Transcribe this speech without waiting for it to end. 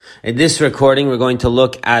In this recording, we're going to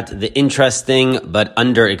look at the interesting but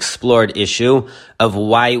underexplored issue of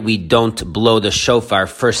why we don't blow the shofar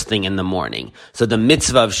first thing in the morning. So the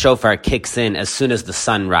mitzvah of shofar kicks in as soon as the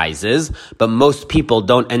sun rises, but most people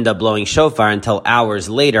don't end up blowing shofar until hours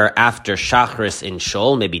later after Shachris in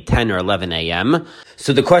Shul, maybe 10 or 11 a.m.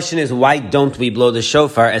 So the question is, why don't we blow the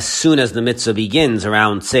shofar as soon as the mitzvah begins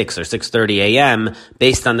around 6 or 6:30 a.m.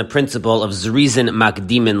 based on the principle of Zrizin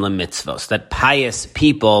Makdimin LeMitzvos, that pious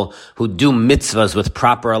people who do mitzvahs with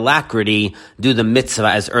proper alacrity do the mitzvah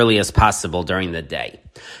as early as possible during the day.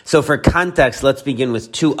 So for context, let's begin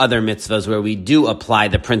with two other mitzvahs where we do apply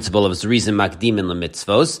the principle of Zrizin Makdimin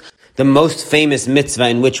LeMitzvos. The most famous mitzvah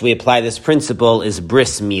in which we apply this principle is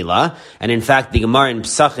Bris Milah. And in fact, the Gemara in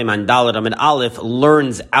Psachim on Daled Amud Aleph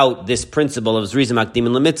learns out this principle of Zrizim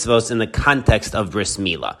Makdimin LeMitzvos in the context of Bris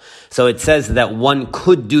Milah. So it says that one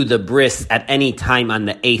could do the bris at any time on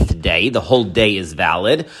the 8th day. The whole day is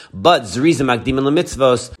valid. But Zrizim Makdimin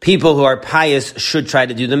LeMitzvos, people who are pious should try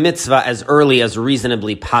to do the mitzvah as early as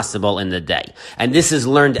reasonably possible in the day. And this is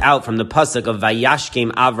learned out from the pasuk of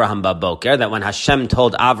Vayashkem Avraham Baboker, that when Hashem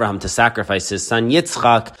told Avraham to sacrifice his son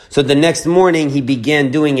Yitzchak, so the next morning he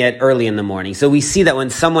began doing it early in the morning. So we see that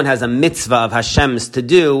when someone has a mitzvah of Hashem's to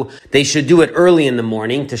do, they should do it early in the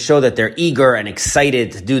morning to show that they're eager and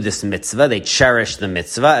excited to do this mitzvah. They cherish the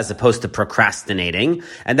mitzvah as opposed to procrastinating.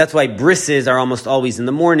 And that's why brises are almost always in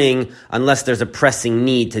the morning unless there's a pressing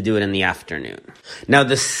need to do it in the afternoon. Now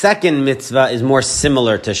the second mitzvah is more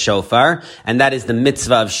similar to shofar, and that is the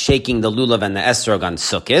mitzvah of shaking the lulav and the esrog on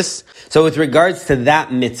Sukkos. So with regards to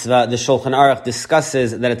that mitzvah, the Shulchan Aruch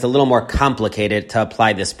discusses that it's a little more complicated to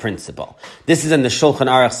apply this principle. This is in the Shulchan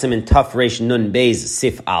Aruch Siman Taf Reish Nun Beis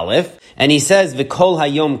Sif Aleph, and he says, "V'kol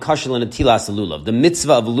hayom kashel netilas lulav." The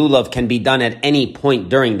mitzvah of lulav can be done at any point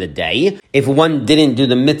during the day. If one didn't do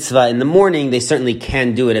the mitzvah in the morning, they certainly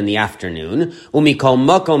can do it in the afternoon. Umikol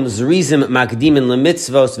makom zrizim makdimin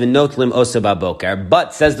lemitzvos v'notlim osa baboker.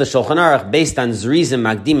 But says the Shulchan Aruch, based on zrizim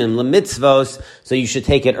makdimin lemitzvos, so you should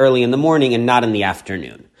take it early in the morning and not in the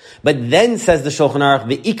afternoon. But then says the Shulchan Aruch,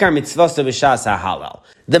 v'ikar mitzvosa v'shas ha'halal.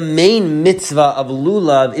 The main mitzvah of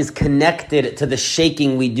lulav is connected to the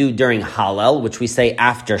shaking we do during Hallel, which we say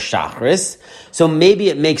after Shachris. So maybe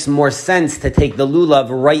it makes more sense to take the lulav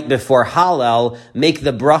right before Hallel, make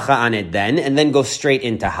the bracha on it then, and then go straight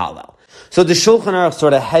into Hallel. So the Shulchan Aruch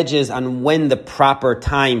sort of hedges on when the proper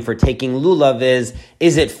time for taking lulav is.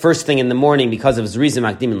 Is it first thing in the morning because of Zrizim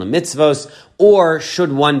Makdimin LeMitzvos, or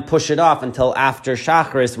should one push it off until after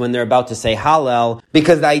Shachris when they're about to say Hallel?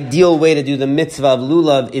 Because the ideal way to do the mitzvah of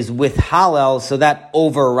lulav is with Hallel, so that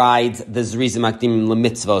overrides the Zrizim Makdimin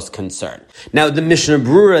LeMitzvos concern. Now the Mishnah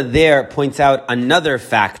Brura there points out another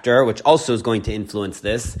factor which also is going to influence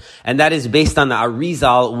this, and that is based on the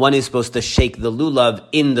Arizal, one is supposed to shake the lulav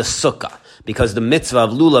in the sukkah, because the mitzvah of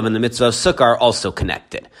lulav and the mitzvah of sukkah are also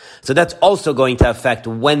connected. So that's also going to affect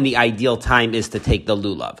when the ideal time is to take the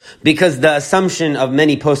lulav. Because the assumption of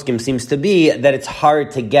many poskim seems to be that it's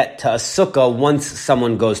hard to get to a sukkah once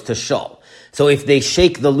someone goes to shul. So if they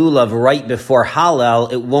shake the lulav right before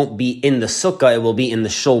Hallel, it won't be in the sukkah, it will be in the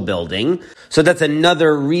shul building. So that's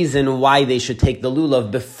another reason why they should take the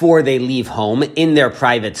lulav before they leave home in their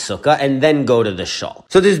private sukkah and then go to the shul.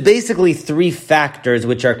 So there's basically three factors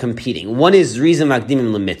which are competing. One is Zrizim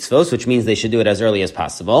Makdimin LeMitzvos, which means they should do it as early as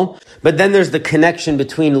possible. But then there's the connection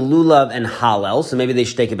between lulav and Hallel, so maybe they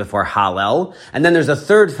should take it before Hallel. And then there's a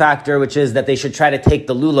third factor, which is that they should try to take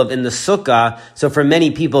the lulav in the sukkah. So for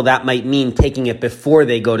many people that might mean taking it before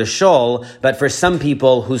they go to shul, but for some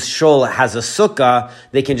people whose shul has a sukkah,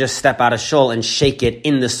 they can just step out of shul and shake it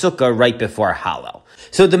in the sukkah right before Hallel.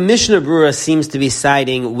 So the Mishnah Brura seems to be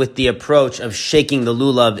siding with the approach of shaking the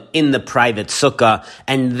lulav in the private sukkah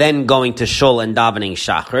and then going to shul and davening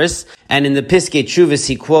Shachris. And in the Piskei Teshuvos,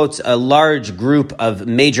 he quotes a large group of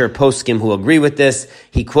major poskim who agree with this.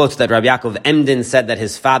 He quotes that Rabbi Yaakov Emden said that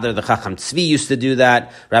his father, the Chacham Tzvi, used to do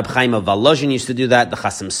that. Rabbi Chaim of Volozhin used to do that. The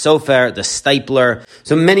Chasam Sofer, the Stipler.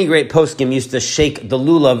 So many great poskim used to shake the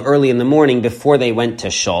lulav early in the morning before they went to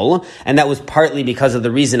shul. And that was partly because of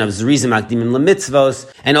the reason of Zrizim Makdimin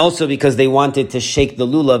LeMitzvos, and also because they wanted to shake the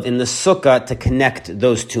lulav in the sukkah to connect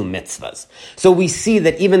those two mitzvahs. So we see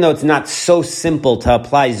that even though it's not so simple to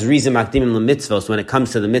apply Zrizim Makdimin LeMitzvos when it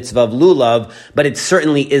comes to the mitzvah of lulav, but it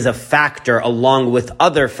certainly is a factor along with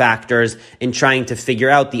other factors in trying to figure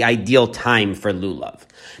out the ideal time for lulav.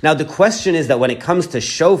 Now the question is that when it comes to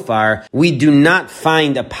shofar, we do not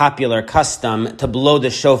find a popular custom to blow the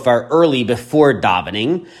shofar early before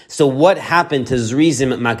davening. So what happened to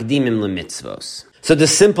Zrizim Makdimim LeMitzvos? So the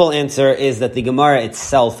simple answer is that the Gemara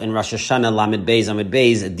itself in Rosh Hashanah Lamed Beis Amud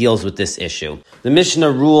Beis deals with this issue. The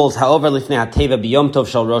Mishnah rules, however, Lifnei HaTeva B'Yom Tov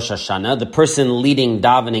Shel Rosh Hashanah, the person leading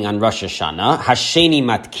davening on Rosh Hashanah, Hasheni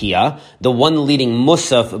Matkia, the one leading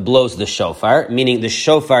Musaf blows the shofar, meaning the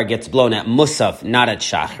shofar gets blown at Musaf, not at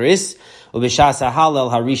Shachris. Ubishas Hallel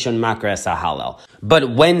Harishon Makras Hallel.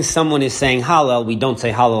 But when someone is saying Hallel, we don't say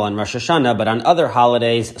Hallel on Rosh Hashanah, but on other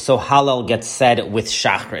holidays, so Hallel gets said with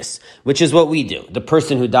Shachris, which is what we do. The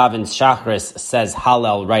person who davens Shachris says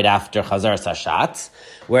Hallel right after Chazar Sashatz,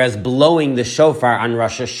 whereas blowing the shofar on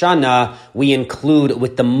Rosh Hashanah, we include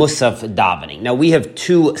with the Musaf davening. Now, we have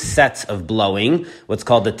two sets of blowing. What's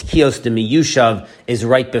called the Tkiyos de Miyushav is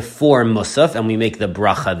right before Musaf, and we make the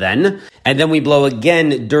bracha then. And then we blow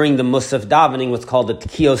again during the Musaf davening, what's called the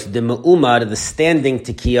Tkiyos de Me'umad, the standing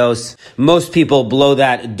Tkiyos. Most people blow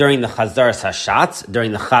that during the Chazar Sashatz,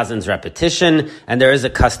 during the Chazan's repetition, and there is a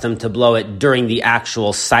custom to blow it during the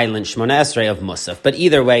actual silent Shmona Esrei of Musaf. But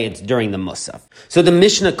either way, it's during the Musaf. So the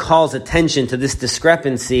Mishnah calls attention to this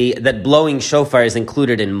discrepancy that blowing shofar is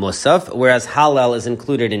included in Musaf, whereas Hallel is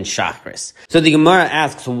included in Shachris. So the Gemara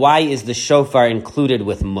asks, why is the shofar included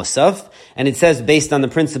with Musaf? And it says, based on the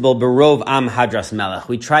principle, Berov Am Hadras Melech,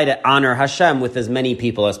 we try to honor Hashem with as many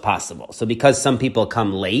people as possible. So because some people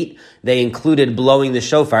come late, they included blowing the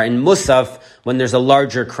shofar in Musaf when there's a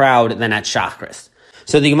larger crowd than at Shachris.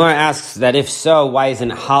 So the Gemara asks that if so, why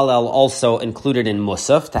isn't Hallel also included in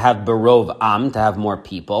Musaf, to have Berov Am, to have more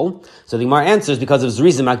people? So the Gemara answers, because of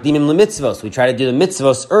Zrizim Akdimim LeMitzvos. We try to do the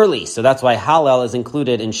mitzvos early, so that's why Hallel is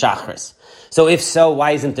included in Shachris. So if so,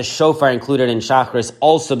 why isn't the shofar included in Shachris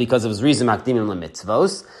also because of Zrizim Akdimim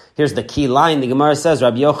LeMitzvos? Here's the key line. The Gemara says,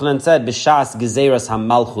 Rabbi Yochanan said, B'shas Gezeras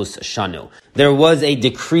HaMalchus Shanu. There was a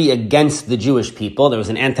decree against the Jewish people. There was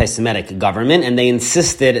an anti-Semitic government, and they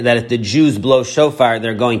insisted that if the Jews blow shofar,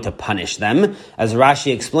 they're going to punish them. As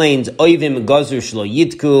Rashi explains, Oivim Gozur Shlo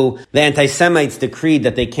Yitku, the anti-Semites decreed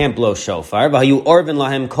that they can't blow shofar. V'hayu Orvin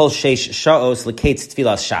Lahem Kol Sheish Sha'os L'Kates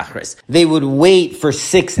Tfilas Shachris. They would wait for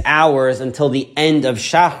 6 hours until the end of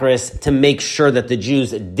Shachris to make sure that the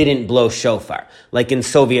Jews didn't blow shofar. Like in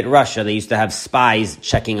Soviet Russia, they used to have spies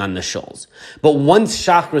checking on the shuls. But once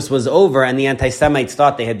Shachris was over and the anti-Semites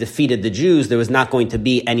thought they had defeated the Jews, there was not going to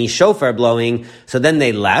be any shofar blowing, so then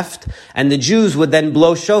they left, and the Jews would then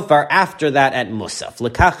blow shofar after that at Musaf.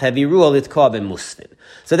 L'kach heviru al litkoa b'mustin.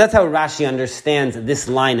 So that's how Rashi understands this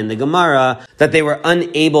line in the Gemara, that they were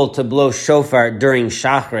unable to blow shofar during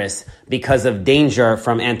Shachris because of danger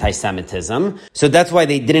from anti-Semitism. So that's why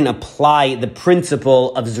they didn't apply the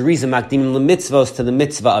principle of Zrizim Akdimim LeMitzvos to the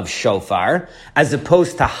mitzvah of shofar, as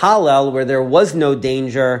opposed to Hallel, where there was no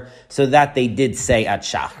danger, so that they did say at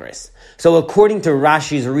Shachris. So according to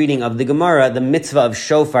Rashi's reading of the Gemara, the mitzvah of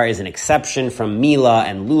shofar is an exception from Mila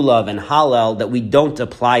and Lulav and Hallel, that we don't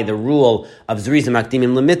apply the rule of Zrizim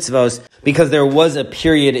Akdimim LeMitzvos, because there was a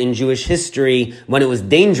period in Jewish history when it was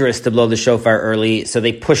dangerous to blow the shofar early, so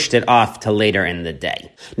they pushed it off to later in the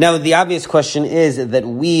day. Now, the obvious question is that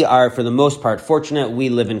we are, for the most part, fortunate. We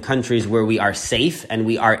live in countries where we are safe and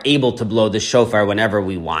we are able to blow the shofar whenever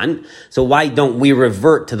we want. So why don't we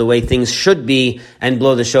revert to the way things should be and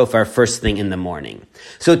blow the shofar first thing in the morning?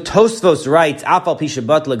 So Tosfos writes, Afal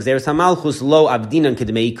Pishabat L'Gzeres HaMalchus Lo Avdinan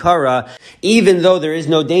Kedmei Ikara. Even though there is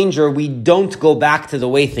no danger, we don't go back to the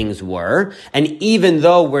way things were. And even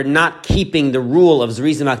though we're not keeping the rule of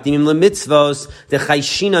Zrizim Akdimim LeMitzvos, the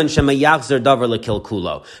Chayshinan Shema Yachzer Davar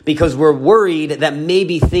L'Kilkulo. Because we're worried that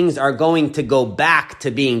maybe things are going to go back to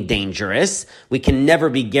being dangerous. We can never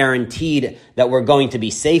be guaranteed that we're going to be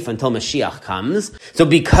safe until Mashiach comes. So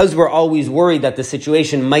because we're always worried that the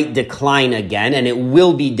situation might decline again, and it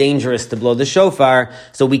will be dangerous to blow the shofar,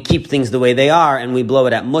 so we keep things the way they are, and we blow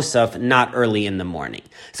it at Musaf, not early in the morning.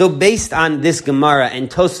 So based on this Gemara and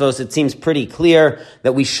Tosfos, it seems pretty clear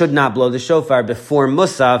that we should not blow the shofar before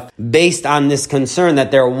Musaf, based on this concern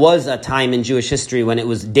that there was a time in Jewish history when it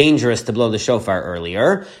was dangerous to blow the shofar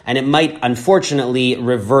earlier, and it might unfortunately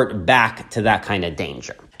revert back to that kind of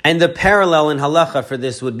danger. And the parallel in halacha for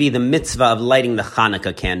this would be the mitzvah of lighting the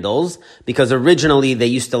Hanukkah candles, because originally they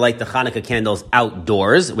used to light the Hanukkah candles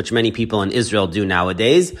outdoors, which many people in Israel do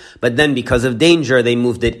nowadays, but then because of danger, they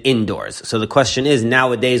moved it indoors. So the question is,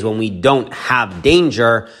 nowadays when we don't have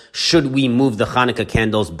danger, should we move the Hanukkah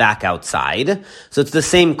candles back outside? So it's the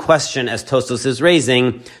same question as Tosfos is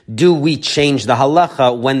raising. Do we change the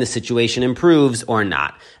halacha when the situation improves or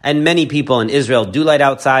not? And many people in Israel do light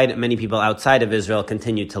outside. Many people outside of Israel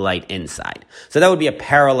continue to light inside. So that would be a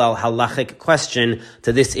parallel halachic question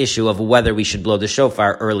to this issue of whether we should blow the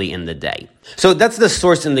shofar early in the day. So that's the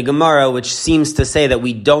source in the Gemara, which seems to say that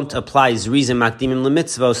we don't apply Zrizim Makdimim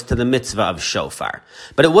Lemitzvos to the mitzvah of shofar.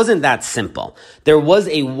 But it wasn't that simple. There was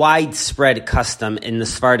a widespread custom in the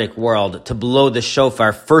Sephardic world to blow the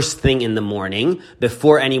shofar first thing in the morning,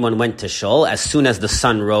 before anyone went to shul. As soon as the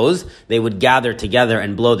sun rose, they would gather together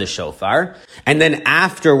and blow the shofar. And then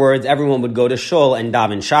afterwards, everyone would go to shul and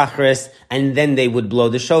daven shachris, and then they would blow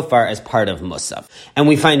the shofar as part of Musaf. And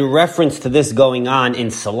we find reference to this going on in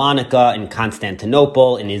Salonika, in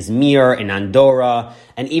Constantinople, in Izmir, in Andorra,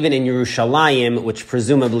 and even in Yerushalayim, which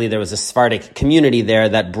presumably there was a Sephardic community there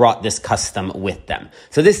that brought this custom with them.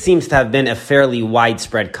 So this seems to have been a fairly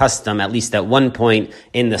widespread custom, at least at one point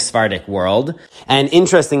in the Sephardic world. And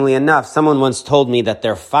interestingly enough, someone once told me that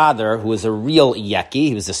their father, who was a real Yeki,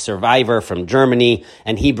 he was a survivor from Germany,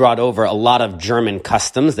 and he brought over a lot of German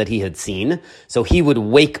customs that he had seen. So he would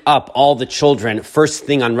wake up all the children first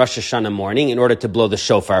thing on Rosh Hashanah morning in order to blow the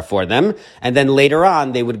shofar for them. And then later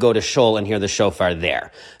on, they would go to shul and hear the shofar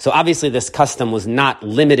there. So obviously this custom was not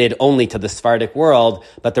limited only to the Sephardic world,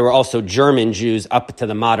 but there were also German Jews up to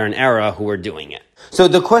the modern era who were doing it. So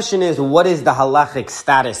the question is, what is the halachic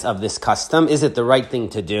status of this custom? Is it the right thing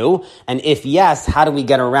to do? And if yes, how do we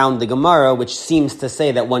get around the Gemara, which seems to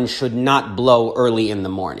say that one should not blow early in the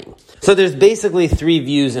morning? So there's basically three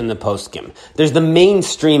views in the poskim. There's the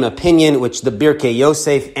mainstream opinion, which the Birkei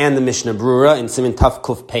Yosef and the Mishnah Brura in Siman Taf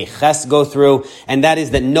Kuf Pei Ches go through, and that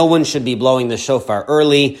is that no one should be blowing the shofar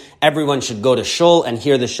early. Everyone should go to shul and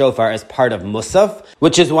hear the shofar as part of Musaf,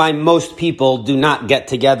 which is why most people do not get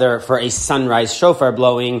together for a sunrise shofar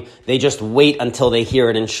blowing. They just wait until they hear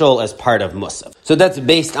it in shul as part of Musaf. So that's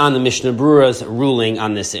based on the Mishnah Brura's ruling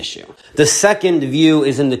on this issue. The second view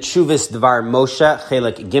is in the Chuvas Dvar Moshe,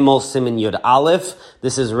 Chelek Gimel Siman Yud Aleph.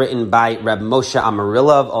 This is written by Reb Moshe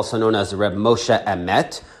Amarilov, also known as Reb Moshe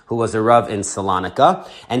Emet, who was a Rav in Salonika.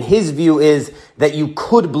 And his view is that you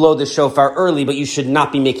could blow the shofar early, but you should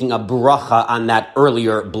not be making a bracha on that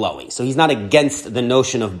earlier blowing. So he's not against the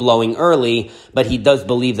notion of blowing early, but he does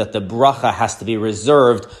believe that the bracha has to be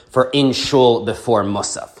reserved for in shul before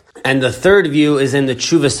Musaf. And the third view is in the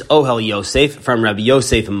Chuvas Ohel Yosef from Rabbi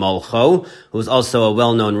Yosef Molcho, who is also a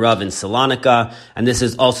well-known Rav in Salonika. And this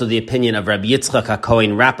is also the opinion of Rabbi Yitzchak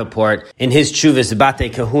HaKohen Rappaport in his Chuvas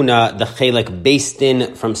Batei Kahuna, the Chelek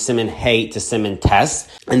Beistin from Siman Hey to Siman Tes.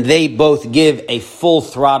 And they both give a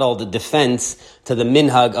full-throttled defense to the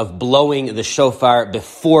minhag of blowing the shofar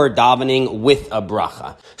before davening with a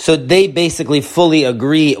bracha. So they basically fully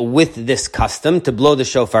agree with this custom to blow the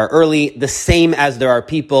shofar early, the same as there are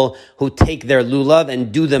people who take their lulav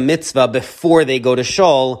and do the mitzvah before they go to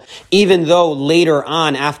shul, even though later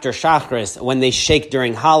on after Shachris, when they shake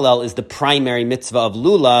during Hallel, is the primary mitzvah of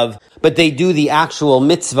lulav, but they do the actual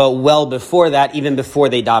mitzvah well before that, even before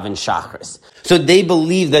they daven Shachris. So they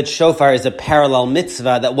believe that shofar is a parallel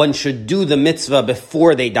mitzvah, that one should do the mitzvah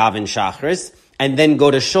before they daven Shachris, and then go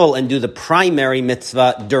to shul and do the primary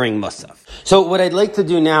mitzvah during Musaf. So what I'd like to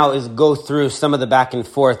do now is go through some of the back and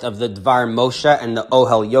forth of the Dvar Moshe and the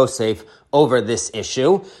Ohel Yosef over this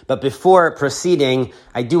issue. But before proceeding,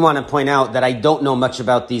 I do want to point out that I don't know much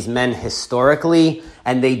about these men historically,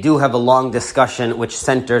 and they do have a long discussion which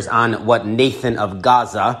centers on what Nathan of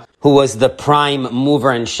Gaza, who was the prime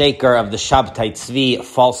mover and shaker of the Shabtai Tzvi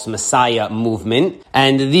false messiah movement.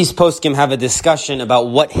 And these poskim have a discussion about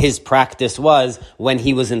what his practice was when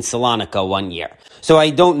he was in Salonika one year. So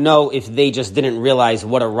I don't know if they just didn't realize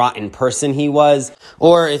what a rotten person he was,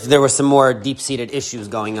 or if there were some more deep-seated issues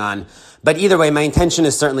going on. But either way, my intention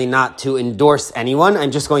is certainly not to endorse anyone.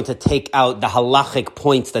 I'm just going to take out the halachic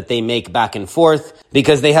points that they make back and forth,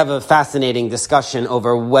 because they have a fascinating discussion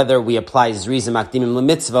over whether we apply Zrizim Akdimim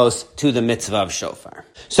Lemitzvos to the mitzvah of shofar.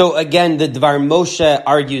 So again, the Dvar Moshe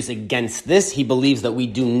argues against this. He believes that we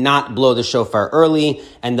do not blow the shofar early,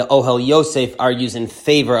 and the Ohel Yosef argues in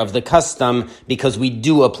favor of the custom because we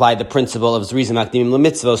do apply the principle of Zrizim Akdimim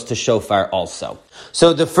Lemitzvos to shofar also.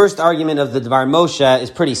 So the first argument of the Dvar Moshe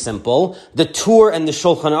is pretty simple. The Tur and the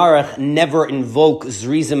Shulchan Aruch never invoke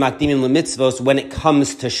Zrizim Makdimim Lemitzvos when it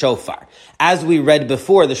comes to shofar. As we read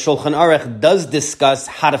before, the Shulchan Aruch does discuss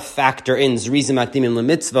how to factor in Zrizim Makdimim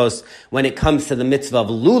Lemitzvos when it comes to the mitzvah of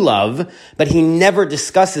lulav, but he never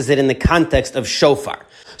discusses it in the context of shofar.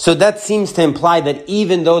 So that seems to imply that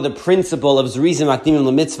even though the principle of Zrizim Akdimim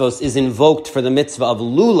Lemitzvos is invoked for the mitzvah of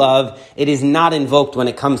lulav, it is not invoked when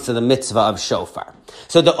it comes to the mitzvah of shofar. shofar.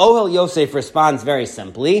 So the Ohel Yosef responds very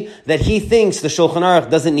simply that he thinks the Shulchan Aruch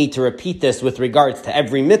doesn't need to repeat this with regards to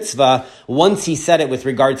every mitzvah once he said it with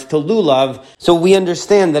regards to lulav. So we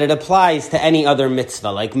understand that it applies to any other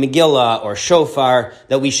mitzvah like Megillah or shofar,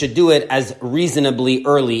 that we should do it as reasonably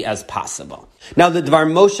early as possible. Now the Dvar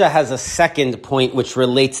Moshe has a second point which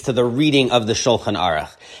relates to the reading of the Shulchan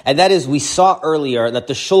Aruch. And that is, we saw earlier that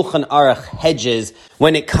the Shulchan Aruch hedges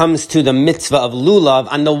when it comes to the mitzvah of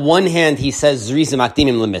lulav. On the one hand, he says Zrizim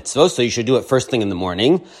Akdimim LeMitzvah, so you should do it first thing in the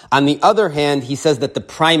morning. On the other hand, he says that the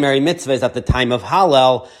primary mitzvah is at the time of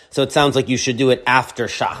Hallel, so it sounds like you should do it after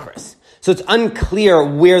Shachris. So it's unclear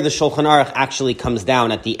where the Shulchan Aruch actually comes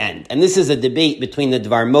down at the end. And this is a debate between the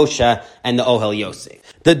Dvar Moshe and the Ohel Yosef.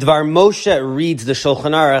 The Dvar Moshe reads the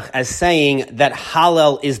Shulchan Aruch as saying that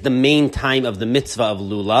Hallel is the main time of the mitzvah of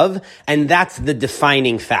lulav, and that's the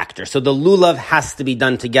defining factor. So the lulav has to be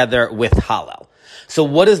done together with Hallel. So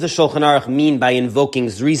what does the Shulchan Aruch mean by invoking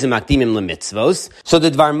Zrizim Akdimim LeMitzvos? So the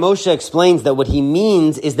Dvar Moshe explains that what he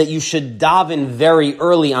means is that you should daven very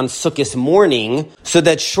early on Sukkot morning, so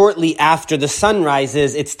that shortly after the sun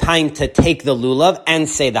rises, it's time to take the lulav and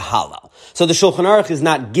say the Hallel. So the Shulchan Aruch is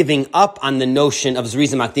not giving up on the notion of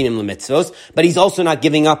Zrizim Akdimim LeMitzvos, but he's also not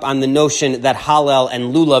giving up on the notion that Hallel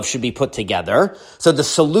and lulav should be put together. So the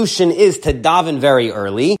solution is to daven very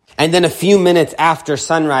early, and then a few minutes after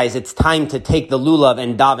sunrise, it's time to take the lulav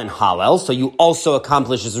and daven Hallel. So you also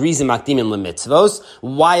accomplish Zrizim Akdimim LeMitzvos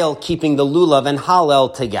while keeping the lulav and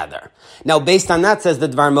Hallel together. Now, based on that, says the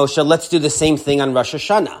Dvar Moshe, let's do the same thing on Rosh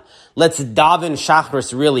Hashanah. Let's daven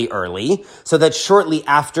Shachris really early, so that shortly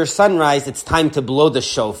after sunrise, it's time to blow the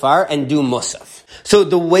shofar and do Musaf. So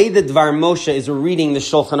the way that Dvar Moshe is reading the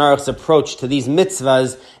Shulchan Aruch's approach to these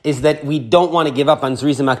mitzvahs is that we don't want to give up on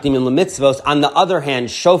Zrizim Akdimim LeMitzvos. On the other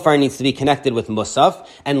hand, shofar needs to be connected with Musaf,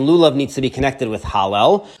 and lulav needs to be connected with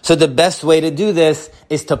Hallel. So the best way to do this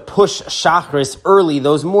is to push Shachris early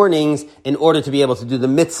those mornings in order to be able to do the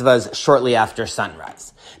mitzvahs shortly after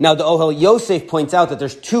sunrise. Now, the Ohel Yosef points out that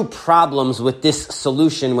there's two problems with this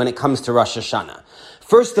solution when it comes to Rosh Hashanah.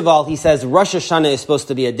 First of all, he says Rosh Hashanah is supposed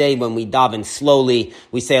to be a day when we daven slowly,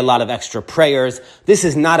 we say a lot of extra prayers. This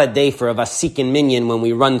is not a day for a Vasikin Minyan when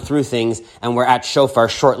we run through things and we're at shofar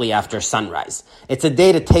shortly after sunrise. It's a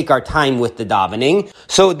day to take our time with the davening,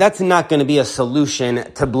 so that's not going to be a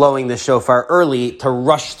solution to blowing the shofar early, to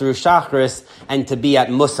rush through Shachris, and to be at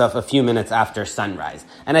Musaf a few minutes after sunrise.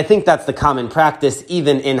 And I think that's the common practice,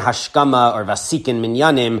 even in Hashkama or Vasikin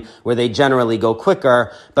Minyanim, where they generally go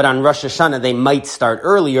quicker, but on Rosh Hashanah they might start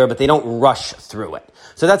earlier, but they don't rush through it.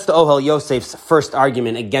 So that's the Ohel Yosef's first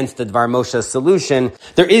argument against the Dvar Moshe's solution.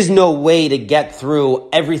 There is no way to get through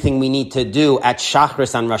everything we need to do at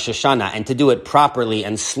Shachris on Rosh Hashanah and to do it properly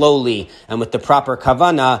and slowly and with the proper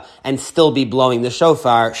kavanah and still be blowing the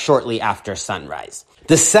shofar shortly after sunrise.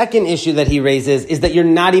 The second issue that he raises is that you're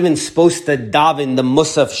not even supposed to daven the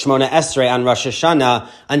Musaf Shmona Esrei on Rosh Hashanah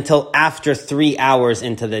until after 3 hours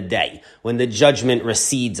into the day, when the judgment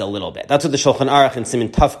recedes a little bit. That's what the Shulchan Aruch in Siman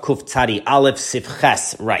Taf Kuf Tzadi Aleph Sif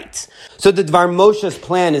Ches writes. So the Dvar Moshe's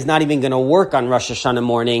plan is not even going to work on Rosh Hashanah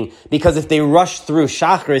morning, because if they rush through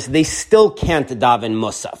Shachris, they still can't daven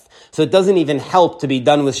Musaf. So it doesn't even help to be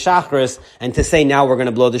done with Shachris and to say now we're going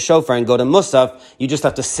to blow the shofar and go to Musaf. You just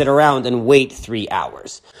have to sit around and wait 3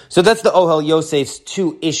 hours. So that's the Ohel Yosef's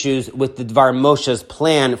two issues with the Dvar Moshe's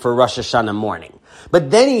plan for Rosh Hashanah morning.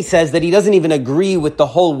 But then he says that he doesn't even agree with the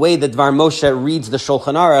whole way that Dvar Moshe reads the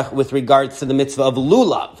Shulchan Aruch with regards to the mitzvah of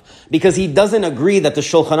lulav, because he doesn't agree that the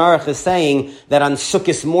Shulchan Aruch is saying that on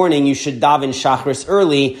Sukkot morning you should daven Shachris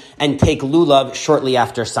early and take lulav shortly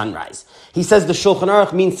after sunrise. He says the Shulchan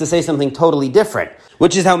Aruch means to say something totally different,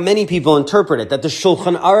 which is how many people interpret it, that the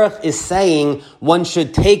Shulchan Aruch is saying one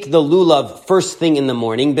should take the lulav first thing in the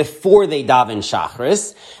morning before they daven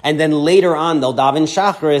Shachris, and then later on they'll daven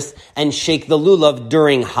Shachris and shake the lulav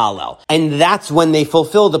during Hallel. And that's when they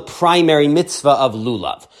fulfill the primary mitzvah of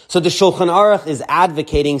lulav. So the Shulchan Aruch is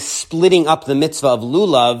advocating splitting up the mitzvah of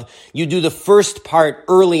lulav. You do the first part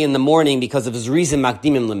early in the morning because of Zrizim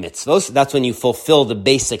Makdimim LeMitzvos. That's when you fulfill the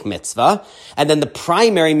basic mitzvah. And then the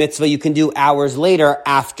primary mitzvah you can do hours later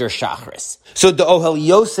after Shachris. So the Ohel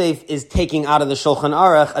Yosef is taking out of the Shulchan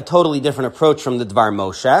Aruch a totally different approach from the Dvar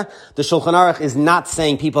Moshe. The Shulchan Aruch is not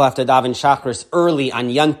saying people have to daven Shachris early on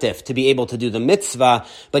Yantif to be able to do the mitzvah,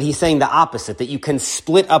 but he's saying the opposite, that you can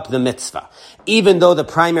split up the mitzvah. Even though the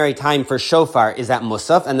primary time for shofar is at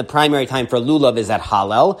Musaf and the primary time for lulav is at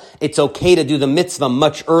Hallel, it's okay to do the mitzvah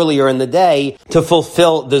much earlier in the day to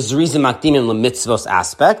fulfill the Zrizim Makdimim LeMitzvos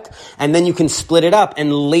aspect, and then you can split it up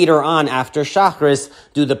and later on after Shachris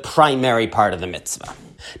do the primary part of the mitzvah.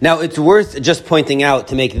 Now, it's worth just pointing out,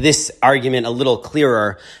 to make this argument a little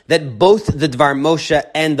clearer, that both the Dvar Moshe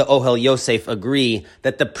and the Ohel Yosef agree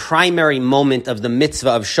that the primary moment of the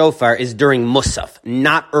mitzvah of shofar is during Musaf,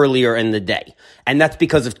 not earlier in the day. And that's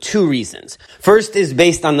because of two reasons. First is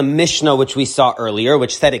based on the Mishnah, which we saw earlier,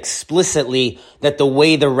 which said explicitly that the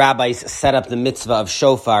way the rabbis set up the mitzvah of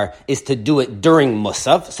shofar is to do it during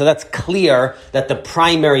Musaf. So that's clear that the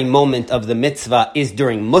primary moment of the mitzvah is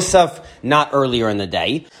during Musaf, not earlier in the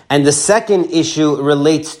day. And the second issue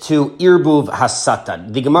relates to Irbuv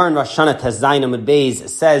HaSatan. The Gemara in Rosh Hashanah Tezayin Amud Beis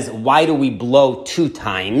says, why do we blow two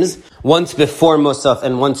times? Once before Musaf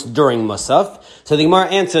and once during Musaf. So the Gemara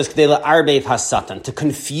answers, K'dei la'arbev HaSatan, to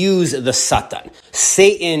confuse the Satan.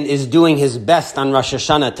 Satan is doing his best on Rosh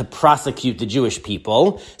Hashanah to prosecute the Jewish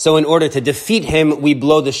people. So in order to defeat him, we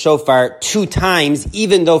blow the shofar two times,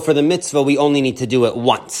 even though for the mitzvah we only need to do it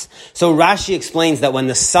once. So Rashi explains that when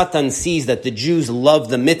the Satan sees that the Jews love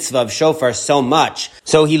the mitzvah of shofar so much,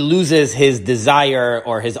 so he loses his desire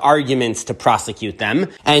or his arguments to prosecute them.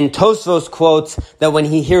 And Tosfos quotes that when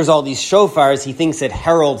he hears all these shofars, he thinks it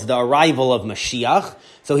heralds the arrival of Mashiach,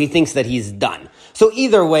 so he thinks that he's done. So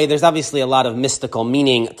either way, there's obviously a lot of mystical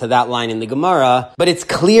meaning to that line in the Gemara, but it's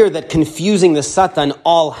clear that confusing the Satan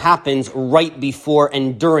all happens right before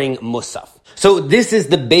and during Musaf. So this is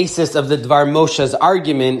the basis of the Dvar Moshe's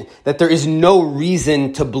argument that there is no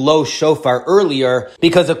reason to blow shofar earlier,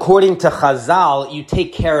 because according to Chazal, you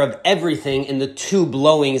take care of everything in the two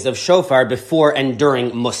blowings of shofar before and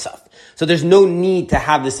during Musaf. So there's no need to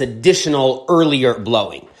have this additional earlier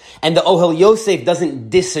blowing. And the Ohel Yosef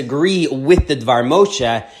doesn't disagree with the Dvar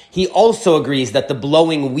Moshe. He also agrees that the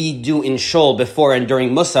blowing we do in Shul before and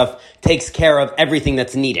during Musaf takes care of everything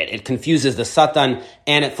that's needed. It confuses the Satan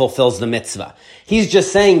and it fulfills the mitzvah. He's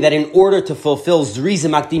just saying that in order to fulfill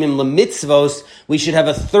Zrizim Akdimim LeMitzvos, we should have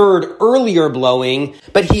a third earlier blowing,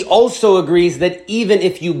 but he also agrees that even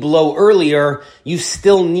if you blow earlier, you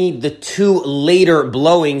still need the two later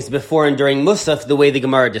blowings before and during Musaf, the way the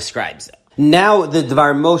Gemara describes it. Now the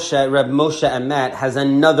Dvar Moshe, Reb Moshe Emet, has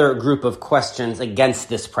another group of questions against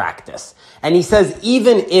this practice. And he says,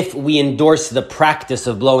 even if we endorse the practice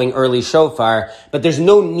of blowing early shofar, but there's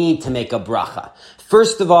no need to make a bracha.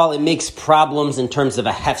 First of all, it makes problems in terms of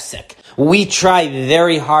a hefsek. We try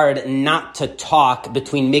very hard not to talk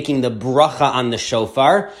between making the bracha on the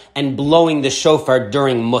shofar and blowing the shofar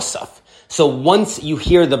during Musaf. So once you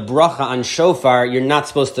hear the bracha on shofar, you're not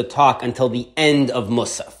supposed to talk until the end of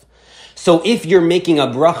Musaf. So if you're making a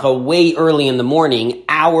bracha way early in the morning,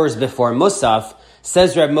 hours before Musaf,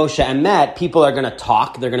 says Reb Moshe Emet, people are going to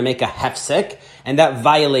talk, they're going to make a hefsek, and that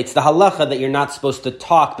violates the halacha that you're not supposed to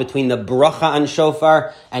talk between the bracha on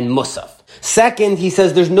shofar and Musaf. Second, he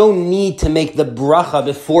says there's no need to make the bracha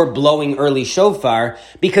before blowing early shofar,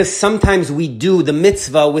 because sometimes we do the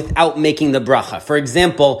mitzvah without making the bracha. For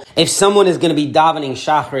example, if someone is going to be davening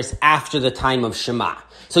Shachris after the time of Shema,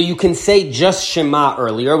 so you can say just Shema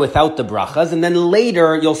earlier without the brachas, and then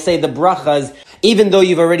later you'll say the brachas even though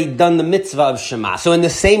you've already done the mitzvah of Shema. So in the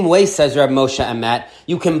same way, says Reb Moshe Emet,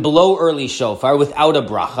 you can blow early shofar without a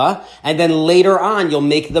bracha, and then later on you'll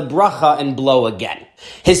make the bracha and blow again.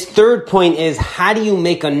 His third point is, how do you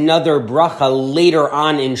make another bracha later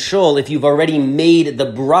on in Shul if you've already made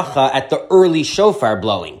the bracha at the early shofar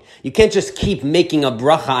blowing? You can't just keep making a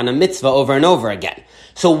bracha on a mitzvah over and over again.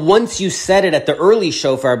 So once you said it at the early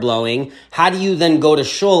shofar blowing, how do you then go to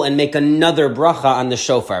Shul and make another bracha on the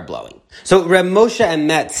shofar blowing? So Reb Moshe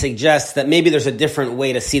Emet suggests that maybe there's a different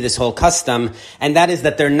way to see this whole custom, and that is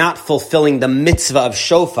that they're not fulfilling the mitzvah of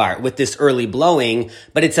shofar with this early blowing,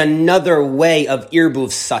 but it's another way of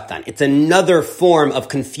irbuv satan. It's another form of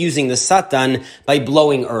confusing the satan by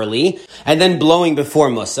blowing early, and then blowing before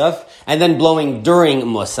Musaf, and then blowing during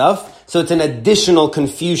Musaf. So it's an additional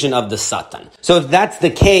confusion of the Satan. So if that's the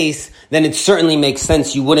case, then it certainly makes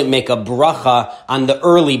sense you wouldn't make a bracha on the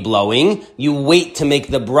early blowing. You wait to make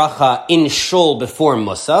the bracha in Shul before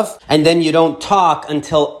Musaf, and then you don't talk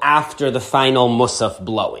until after the final Musaf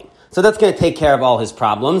blowing. So that's going to take care of all his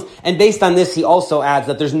problems. And based on this, he also adds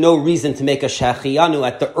that there's no reason to make a shehecheyanu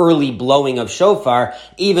at the early blowing of shofar,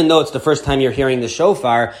 even though it's the first time you're hearing the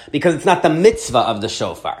shofar, because it's not the mitzvah of the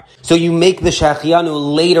shofar. So you make the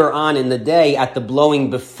shehecheyanu later on in the day at the blowing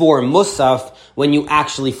before Musaf, when you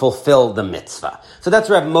actually fulfill the mitzvah. So that's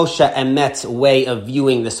Reb Moshe Emet's way of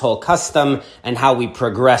viewing this whole custom and how we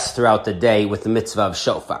progress throughout the day with the mitzvah of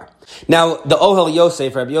shofar. Now, the Ohel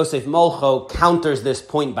Yosef, Rabbi Yosef Molcho, counters this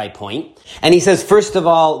point by point. And he says, first of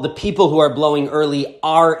all, the people who are blowing early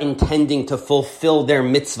are intending to fulfill their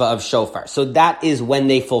mitzvah of shofar. So that is when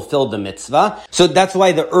they fulfill the mitzvah. So that's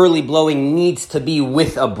why the early blowing needs to be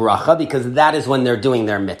with a bracha, because that is when they're doing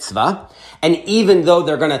their mitzvah. And even though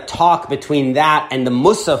they're going to talk between that and the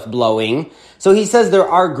musaf blowing, so he says there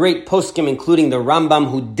are great poskim, including the Rambam,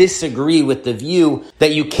 who disagree with the view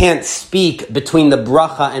that you can't speak between the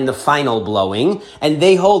bracha and the final blowing, and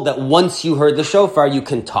they hold that once you heard the shofar, you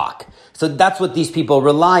can talk. So that's what these people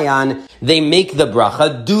rely on. They make the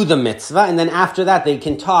bracha, do the mitzvah, and then after that they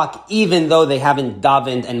can talk, even though they haven't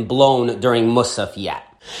davened and blown during musaf yet.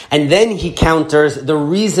 And then he counters the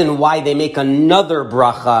reason why they make another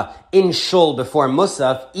bracha in shul before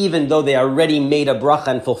musaf, even though they already made a bracha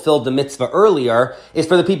and fulfilled the mitzvah earlier, is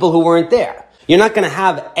for the people who weren't there. You're not going to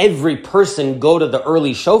have every person go to the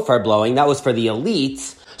early shofar blowing. That was for the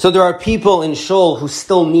elites. So there are people in shul who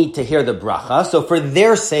still need to hear the bracha. So for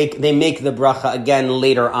their sake, they make the bracha again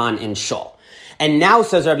later on in shul. And now,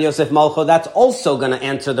 says Rabbi Yosef Molcho, that's also going to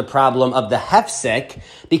answer the problem of the hefsek,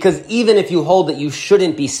 because even if you hold that you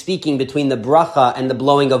shouldn't be speaking between the bracha and the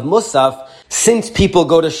blowing of musaf, since people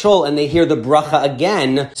go to shul and they hear the bracha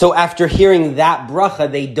again, so after hearing that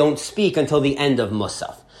bracha, they don't speak until the end of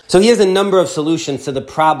musaf. So he has a number of solutions to the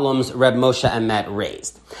problems Reb Moshe Emet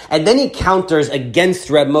raised. And then he counters against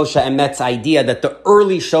Reb Moshe Emet's idea that the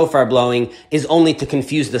early shofar blowing is only to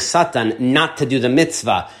confuse the satan, not to do the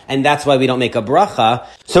mitzvah, and that's why we don't make a bracha.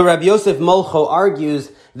 So Reb Yosef Molcho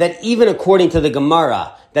argues that even according to the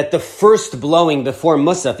Gemara, that the first blowing before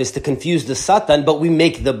musaf is to confuse the satan, but we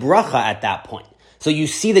make the bracha at that point. So you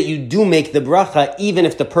see that you do make the bracha even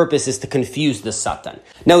if the purpose is to confuse the satan.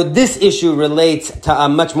 Now this issue relates to a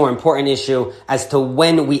much more important issue as to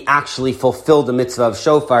when we actually fulfill the mitzvah of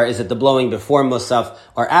shofar. Is it the blowing before musaf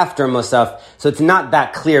or after musaf? So it's not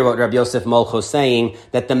that clear what Rabbi Yosef Molcho is saying,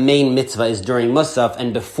 that the main mitzvah is during musaf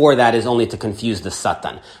and before that is only to confuse the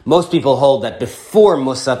satan. Most people hold that before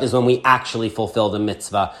musaf is when we actually fulfill the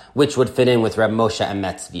mitzvah, which would fit in with Rabbi Moshe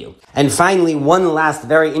Emet's view. And finally, one last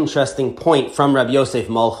very interesting point from Rabbi Yosef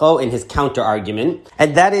Molcho in his counter-argument,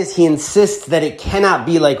 and that is he insists that it cannot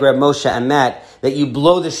be like Reb Moshe Emet, that you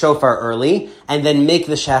blow the shofar early and then make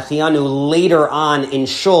the shachianu later on in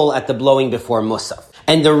shul at the blowing before musaf.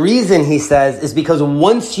 And the reason, he says, is because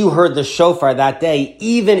once you heard the shofar that day,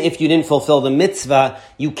 even if you didn't fulfill the mitzvah,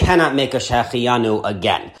 you cannot make a shachiyanu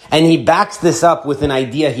again. And he backs this up with an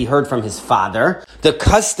idea he heard from his father. The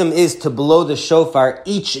custom is to blow the shofar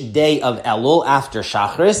each day of Elul after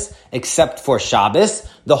Shachris, except for Shabbos,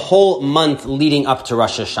 the whole month leading up to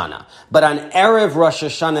Rosh Hashanah. But on Erev Rosh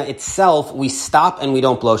Hashanah itself, we stop and we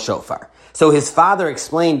don't blow shofar. So his father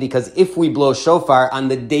explained, because if we blow shofar on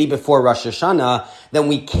the day before Rosh Hashanah, then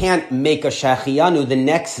we can't make a shachiyanu the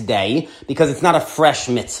next day because it's not a fresh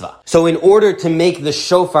mitzvah. So in order to make the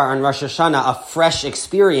shofar on Rosh Hashanah a fresh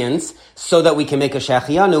experience, so that we can make a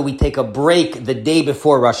shachiyanu, we take a break the day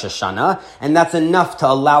before Rosh Hashanah, and that's enough to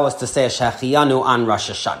allow us to say a shachiyanu on Rosh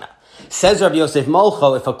Hashanah. Says Rabbi Yosef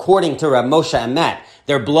Molcho, if according to Reb Moshe Emet,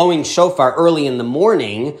 they're blowing shofar early in the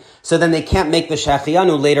morning, so then they can't make the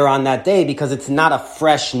shachiyanu later on that day because it's not a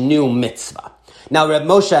fresh new mitzvah. Now, Reb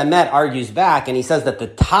Moshe Emet argues back, and he says that the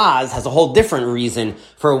Taz has a whole different reason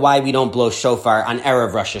for why we don't blow shofar on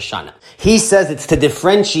Erev Rosh Hashanah. He says it's to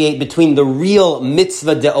differentiate between the real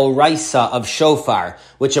mitzvah deoraisa of shofar,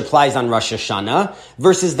 which applies on Rosh Hashanah,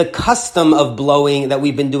 versus the custom of blowing that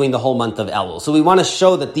we've been doing the whole month of Elul. So we want to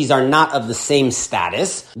show that these are not of the same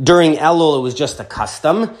status. During Elul, it was just a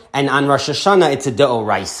custom, and on Rosh Hashanah, it's a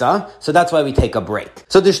deoraisa. So that's why we take a break.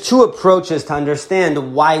 So there's two approaches to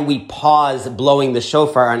understand why we pause blowing the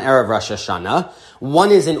shofar on Erev Rosh Hashanah.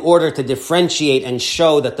 One is in order to differentiate and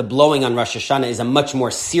show that the blowing on Rosh Hashanah is a much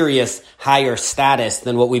more serious, higher status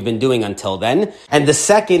than what we've been doing until then. And the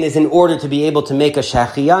second is in order to be able to make a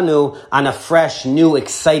shachiyanu on a fresh, new,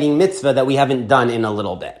 exciting mitzvah that we haven't done in a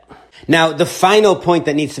little bit. Now, the final point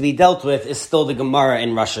that needs to be dealt with is still the Gemara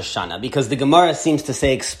in Rosh Hashanah, because the Gemara seems to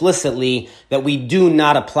say explicitly that we do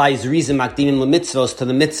not apply Zrizim Makdimim L'Mitzvos to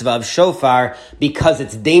the mitzvah of shofar because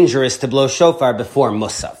it's dangerous to blow shofar before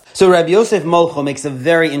Musaf. So Rabbi Yosef Molcho makes a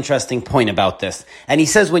very interesting point about this. And he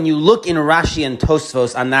says when you look in Rashi and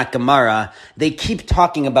Tosfos on that Gemara, they keep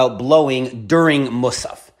talking about blowing during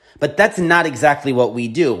Musaf. But that's not exactly what we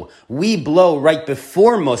do. We blow right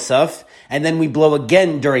before Musaf, and then we blow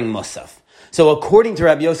again during Musaf. So according to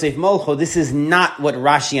Rabbi Yosef Molcho, this is not what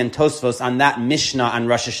Rashi and Tosfos on that Mishnah on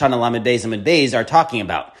Rosh Hashanah Lamed Beis Amud Beis are talking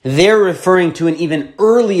about. They're referring to an even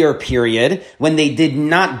earlier period when they did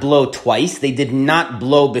not blow twice. They did not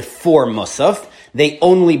blow before Musaf. they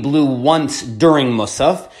only blew once during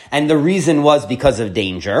Musaf, and the reason was because of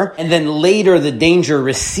danger. And then later the danger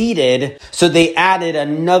receded, so they added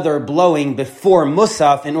another blowing before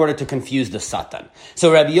Musaf in order to confuse the Satan.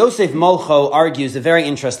 So Rabbi Yosef Molcho argues a very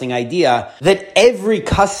interesting idea that every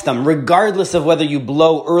custom, regardless of whether you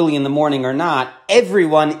blow early in the morning or not,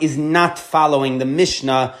 everyone is not following the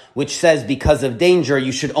Mishnah, which says because of danger,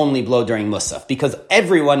 you should only blow during Musaf. Because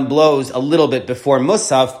everyone blows a little bit before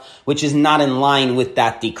Musaf, which is not in line with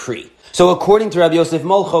that decree. So according to Rabbi Yosef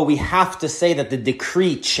Molcho, we have to say that the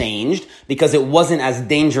decree changed because it wasn't as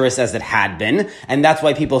dangerous as it had been, and that's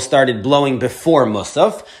why people started blowing before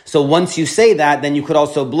Musaf. So once you say that, then you could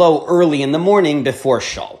also blow early in the morning before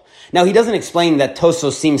Shul. Now, he doesn't explain that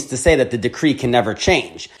Tosfos seems to say that the decree can never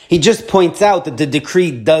change. He just points out that the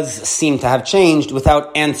decree does seem to have changed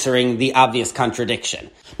without answering the obvious contradiction.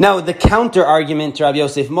 Now, the counter-argument to Rabbi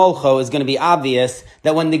Yosef Molcho is going to be obvious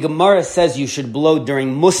that when the Gemara says you should blow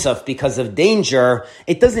during Musaf because of danger,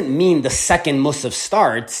 it doesn't mean the second Musaf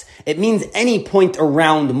starts. It means any point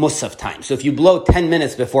around Musaf time. So if you blow 10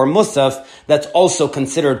 minutes before Musaf, that's also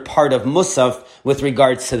considered part of Musaf with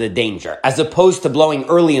regards to the danger, as opposed to blowing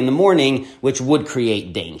early in the morning, which would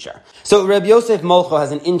create danger. So Rabbi Yosef Molcho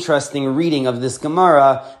has an interesting reading of this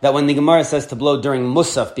Gemara, that when the Gemara says to blow during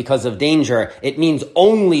Musaf because of danger, it means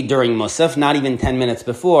only during Musaf, not even 10 minutes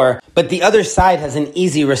before. But the other side has an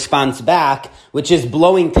easy response back, which is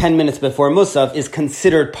blowing 10 minutes before Musaf is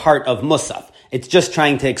considered part of Musaf. It's just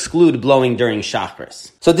trying to exclude blowing during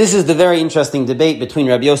Shachris. So this is the very interesting debate between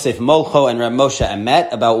Rabbi Yosef Molcho and Rabbi Moshe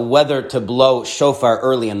Emet about whether to blow shofar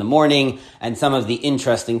early in the morning and some of the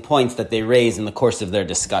interesting points that they raise in the course of their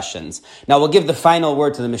discussions. Now we'll give the final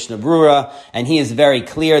word to the Mishnah Brura, and he is very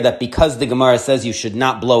clear that because the Gemara says you should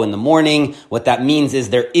not blow in the morning, what that means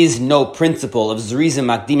is there is no principle of Zrizim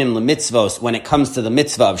Makdimim LeMitzvos when it comes to the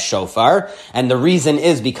mitzvah of shofar, and the reason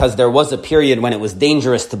is because there was a period when it was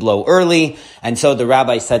dangerous to blow early, and so the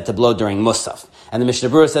rabbi said to blow during Musaf. And the Mishnah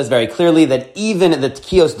Brura says very clearly that even the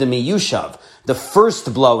Tkiyos de Miyushav, the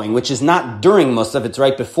first blowing, which is not during Musaf, it's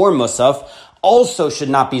right before Musaf, also should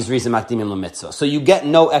not be Zrizim Makdimim LeMitzvah. So you get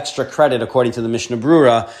no extra credit, according to the Mishnah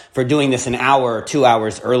Brura, for doing this an hour or 2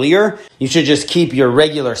 hours earlier. You should just keep your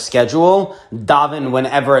regular schedule, daven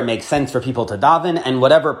whenever it makes sense for people to daven, and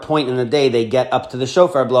whatever point in the day they get up to the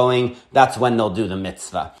shofar blowing, that's when they'll do the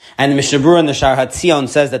mitzvah. And the Mishnah Brura in the Shar HaTzion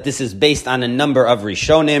says that this is based on a number of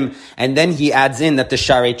Rishonim, and then he adds in that the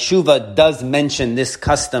Sharei Tshuva does mention this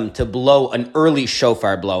custom to blow an early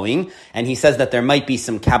shofar blowing, and he says that there might be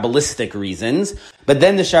some Kabbalistic reasons. But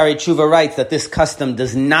then the Sharei Tshuva writes that this custom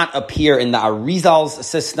does not appear in the Arizal's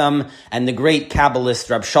system, and the great Kabbalist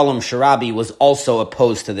Rab Shalom Sharabi was also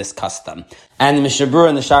opposed to this custom. And the Mishnah Brura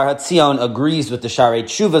in the Shar HaTzion agrees with the Sharei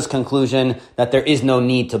Tshuva's conclusion that there is no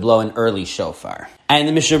need to blow an early shofar. And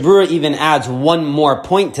the Mishnah Brura even adds one more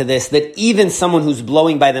point to this, that even someone who's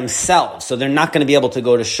blowing by themselves, so they're not going to be able to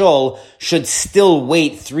go to shul, should still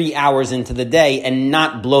wait 3 hours into the day and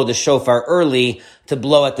not blow the shofar early to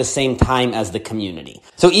blow at the same time as the community.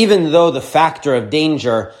 So even though the factor of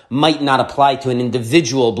danger might not apply to an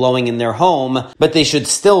individual blowing in their home, but they should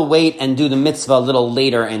still wait and do the mitzvah a little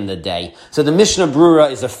later in the day. So the Mishnah Brura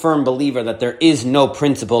is a firm believer that there is no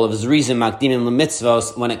principle of Zrizim Makdimim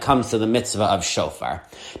LeMitzvos when it comes to the mitzvah of shofar.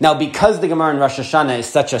 Now, because the Gemara in Rosh Hashanah is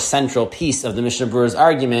such a central piece of the Mishnah Brura's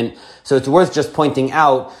argument, so it's worth just pointing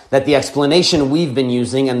out that the explanation we've been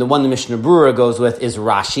using, and the one the Mishnah Brura goes with, is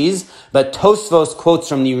Rashi's, but Tosfos quotes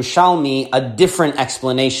from the Yerushalmi a different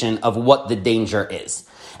explanation of what the danger is.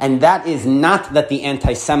 And that is not that the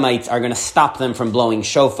anti-Semites are going to stop them from blowing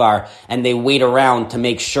shofar and they wait around to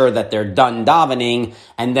make sure that they're done davening,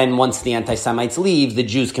 and then once the anti-Semites leave, the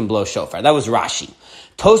Jews can blow shofar. That was Rashi.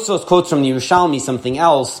 Tosfos quotes from the Yerushalmi something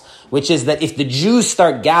else, which is that if the Jews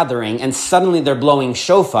start gathering and suddenly they're blowing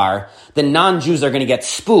shofar, the non-Jews are going to get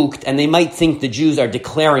spooked and they might think the Jews are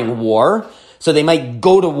declaring war. So they might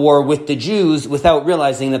go to war with the Jews without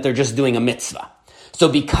realizing that they're just doing a mitzvah. So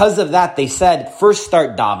because of that, they said, first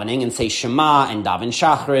start davening and say Shema and daven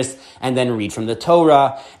Shachris, and then read from the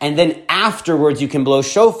Torah. And then afterwards you can blow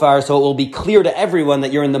shofar, so it will be clear to everyone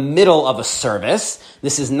that you're in the middle of a service.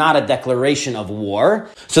 This is not a declaration of war.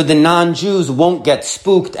 So the non-Jews won't get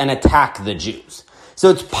spooked and attack the Jews. So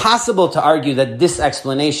it's possible to argue that this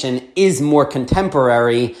explanation is more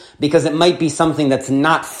contemporary because it might be something that's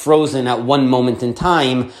not frozen at one moment in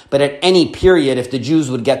time, but at any period, if the Jews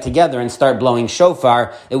would get together and start blowing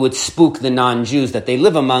shofar, it would spook the non-Jews that they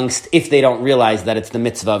live amongst if they don't realize that it's the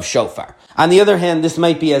mitzvah of shofar. On the other hand, this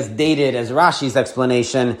might be as dated as Rashi's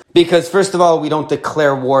explanation because, first of all, we don't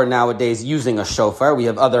declare war nowadays using a shofar. We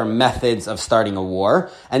have other methods of starting a war.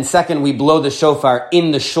 And second, we blow the shofar in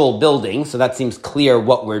the shul building, so that seems clear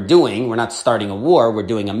what we're doing. We're not starting a war, we're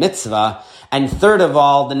doing a mitzvah. And third of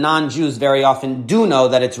all, the non-Jews very often do know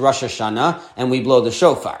that it's Rosh Hashanah and we blow the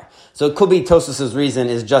shofar. So it could be Tosfos' reason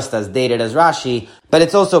is just as dated as Rashi, but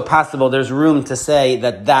it's also possible there's room to say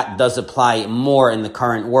that that does apply more in the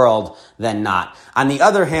current world than not. On the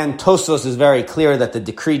other hand, Tosfos is very clear that the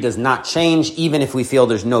decree does not change even if we feel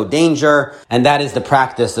there's no danger, and that is the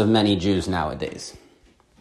practice of many Jews nowadays.